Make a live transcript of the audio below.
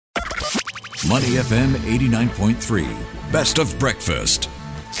Money FM 89.3. Best of breakfast.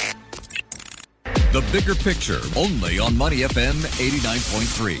 The Bigger Picture, only on Money FM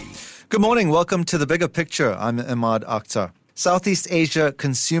 89.3. Good morning. Welcome to The Bigger Picture. I'm Imad Akhtar. Southeast Asia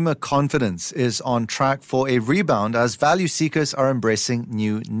consumer confidence is on track for a rebound as value seekers are embracing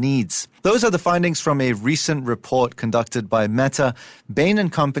new needs. Those are the findings from a recent report conducted by Meta, Bain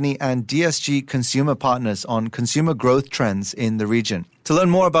 & Company and DSG Consumer Partners on consumer growth trends in the region. To learn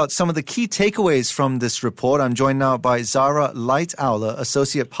more about some of the key takeaways from this report, I'm joined now by Zara Lightowler,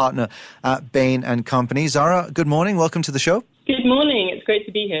 Associate Partner at Bain & Company. Zara, good morning. Welcome to the show. Good morning. It's great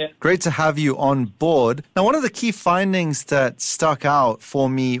to be here. Great to have you on board. Now, one of the key findings that stuck out for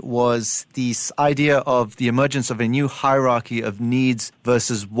me was this idea of the emergence of a new hierarchy of needs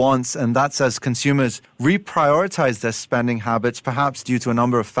versus wants, and that's as consumers reprioritize their spending habits, perhaps due to a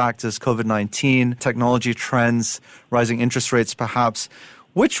number of factors, COVID-19, technology trends, rising interest rates, perhaps.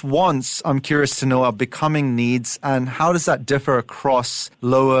 Which wants, I'm curious to know, are becoming needs, and how does that differ across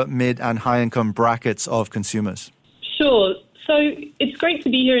lower, mid, and high-income brackets of consumers? Sure. So it's great to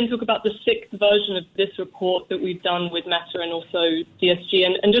be here and talk about the sixth version of this report that we've done with Meta and also DSG.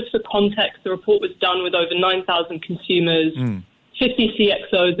 And just for context, the report was done with over 9,000 consumers, 50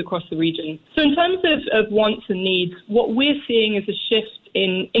 CXOs across the region. So in terms of wants and needs, what we're seeing is a shift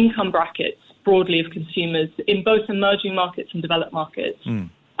in income brackets broadly of consumers in both emerging markets and developed markets.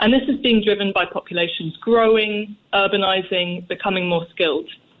 And this is being driven by populations growing, urbanizing, becoming more skilled.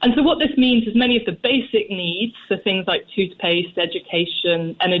 And so what this means is many of the basic needs, so things like toothpaste,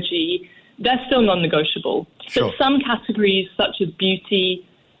 education, energy, they're still non-negotiable. Sure. But some categories such as beauty,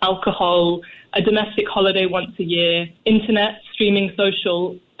 alcohol, a domestic holiday once a year, internet, streaming,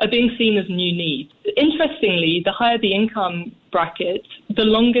 social, are being seen as new needs. Interestingly, the higher the income bracket, the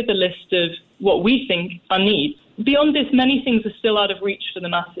longer the list of what we think are needs. Beyond this, many things are still out of reach for the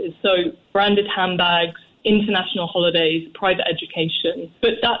masses. So branded handbags, international holidays, private education.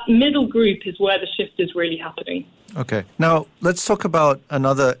 But that middle group is where the shift is really happening. Okay. Now, let's talk about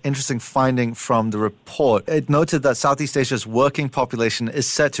another interesting finding from the report. It noted that Southeast Asia's working population is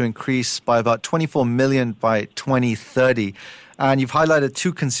set to increase by about 24 million by 2030. And you've highlighted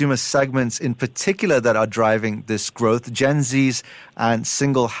two consumer segments in particular that are driving this growth, Gen Zs and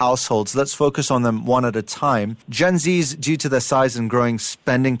single households. Let's focus on them one at a time. Gen Zs, due to their size and growing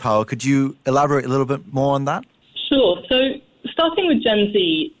spending power, could you elaborate a little bit more on that? Sure. So starting with Gen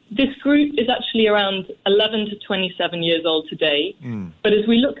Z, this group is actually around 11 to 27 years old today. But as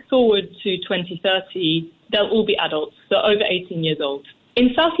we look forward to 2030, they'll all be adults, so over 18 years old.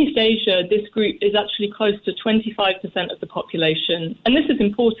 In Southeast Asia, this group is actually close to 25% of the population. And this is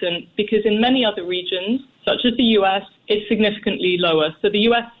important because in many other regions, such as the US, it's significantly lower. So the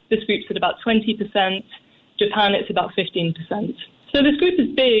US, this group's at about 20%. Japan, it's about 15%. So this group is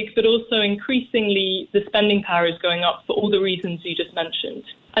big, but also increasingly the spending power is going up for all the reasons you just mentioned.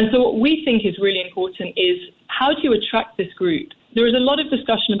 And so what we think is really important is how do you attract this group? There is a lot of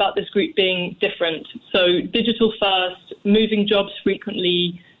discussion about this group being different. So digital first, moving jobs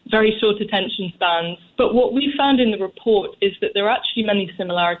frequently, very short attention spans. But what we found in the report is that there are actually many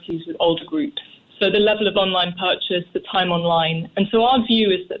similarities with older groups. So the level of online purchase, the time online. And so our view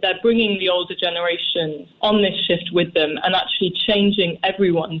is that they're bringing the older generation on this shift with them and actually changing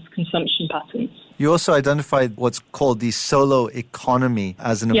everyone's consumption patterns. You also identified what's called the solo economy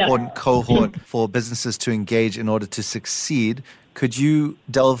as an important cohort for businesses to engage in order to succeed. Could you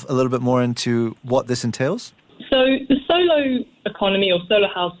delve a little bit more into what this entails? So the solo economy or solo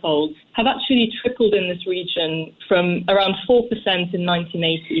households have actually tripled in this region from around 4% in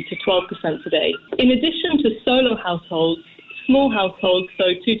 1980 to 12% today. In addition to solo households, small households,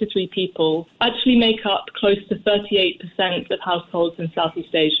 so 2 to 3 people, actually make up close to 38% of households in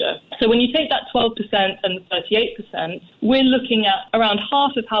Southeast Asia. So when you take that 12% and the 38%, we're looking at around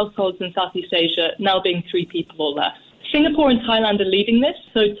half of households in Southeast Asia now being 3 people or less. Singapore and Thailand are leading this,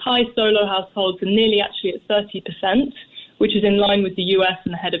 so Thai solo households are nearly actually at 30%, which is in line with the US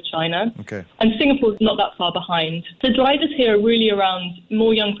and ahead of China. Okay. And Singapore's not that far behind. The drivers here are really around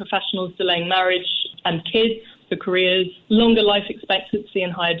more young professionals delaying marriage and kids for careers, longer life expectancy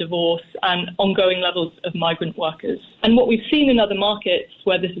and higher divorce, and ongoing levels of migrant workers. And what we've seen in other markets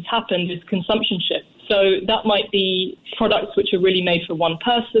where this has happened is consumption shifts. So that might be products which are really made for one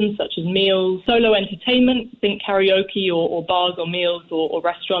person, such as meals, solo entertainment, think karaoke or bars or meals or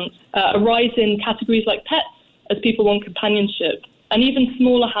restaurants, a rise in categories like pets as people want companionship, and even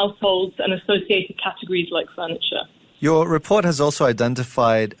smaller households and associated categories like furniture. Your report has also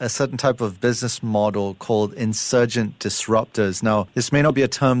identified a certain type of business model called insurgent disruptors. Now, this may not be a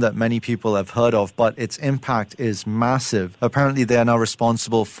term that many people have heard of, but its impact is massive. Apparently, they are now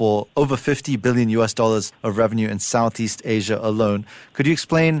responsible for over $50 billion of revenue in Southeast Asia alone. Could you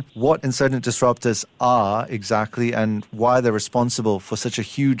explain what insurgent disruptors are exactly and why they're responsible for such a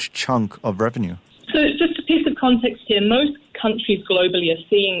huge chunk of revenue? So just a piece of context here. Most countries globally are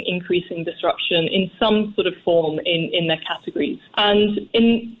seeing increasing disruption in some sort of form in their categories. And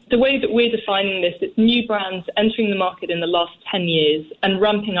in the way that we're defining this, it's new brands entering the market in the last 10 years and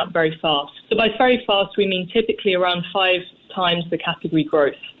ramping up very fast. So by very fast, we mean typically around 5 times the category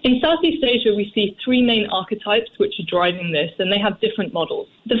growth. In Southeast Asia, we see 3 main archetypes which are driving this, and they have different models.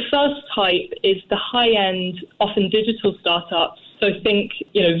 The first type is the high-end, often digital startups. So think,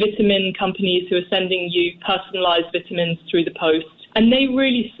 vitamin companies who are sending you personalized vitamins through the post. And they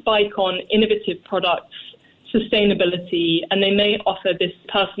really spike on innovative products, sustainability, and they may offer this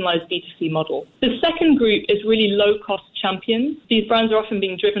personalized B2C model. The second group is really low-cost champions. These brands are often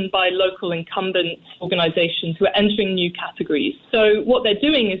being driven by local incumbent organizations who are entering new categories. So what they're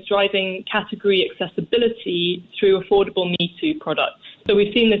doing is driving category accessibility through affordable Me-Too products. So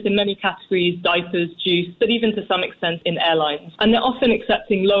we've seen this in many categories, diapers, juice, but even to some extent in airlines. And they're often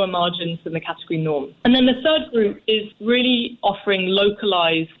accepting lower margins than the category norm. And then the third group is really offering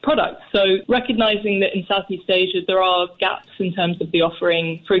localized products. So recognizing that in Southeast Asia, there are gaps in terms of the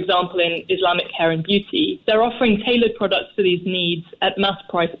offering. For example, in Islamic hair and beauty, they're offering tailored products for these needs at mass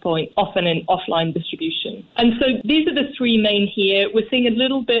price point, often in offline distribution. And so these are the 3 main here. We're seeing a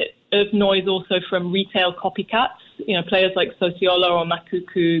little bit of noise also from retail copycats, players like Sociolo or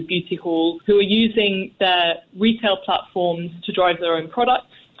Makuku, Beauty Hall, who are using their retail platforms to drive their own products.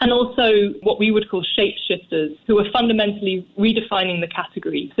 And also what we would call shapeshifters, who are fundamentally redefining the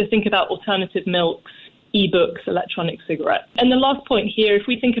category. So think about alternative milks, e-books, electronic cigarettes. And the last point here, if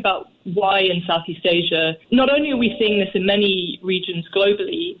we think about why in Southeast Asia, not only are we seeing this in many regions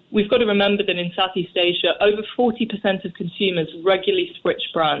globally, we've got to remember that in Southeast Asia, over 40% of consumers regularly switch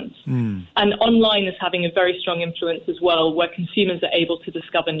brands. And online is having a very strong influence as well, where consumers are able to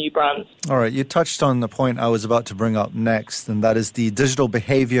discover new brands. All right, you touched on the point I was about to bring up next, and that is the digital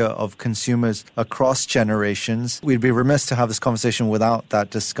behavior of consumers across generations. We'd be remiss to have this conversation without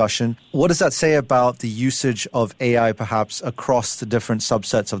that discussion. What does that say about the usage of AI perhaps across the different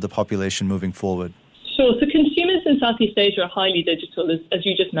subsets of the population moving forward? Sure. So consumers in Southeast Asia are highly digital, as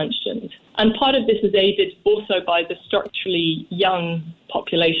you just mentioned. And part of this is aided also by the structurally young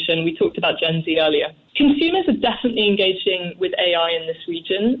population. We talked about Gen Z earlier. Consumers are definitely engaging with AI in this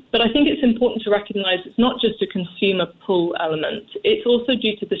region, but I think it's important to recognize it's not just a consumer pull element. It's also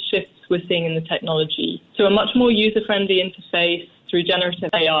due to the shifts we're seeing in the technology. So a much more user-friendly interface through generative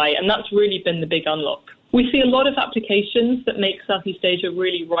AI, and that's really been the big unlock. We see a lot of applications that make Southeast Asia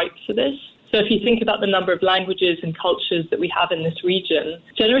really ripe for this. So if you think about the number of languages and cultures that we have in this region,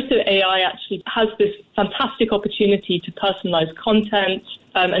 generative AI actually has this fantastic opportunity to personalize content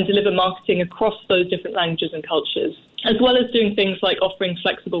and deliver marketing across those different languages and cultures, as well as doing things like offering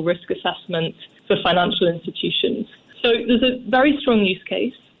flexible risk assessment for financial institutions. So there's a very strong use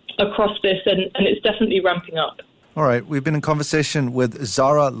case across this, and it's definitely ramping up. All right, we've been in conversation with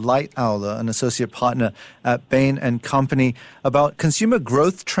Zara Lightowler, an associate partner at Bain & Company, about consumer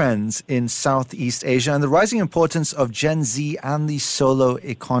growth trends in Southeast Asia and the rising importance of Gen Z and the solo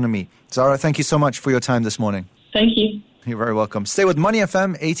economy. Zara, thank you so much for your time this morning. Thank you. You're very welcome. Stay with Money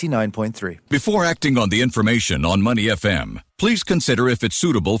FM 89.3. Before acting on the information on Money FM, please consider if it's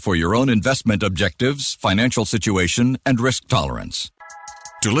suitable for your own investment objectives, financial situation, and risk tolerance.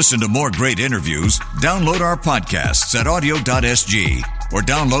 To listen to more great interviews, download our podcasts at audio.sg or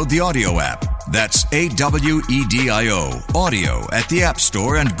download the audio app. That's AWEDIO, audio at the App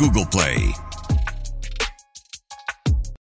Store and Google Play.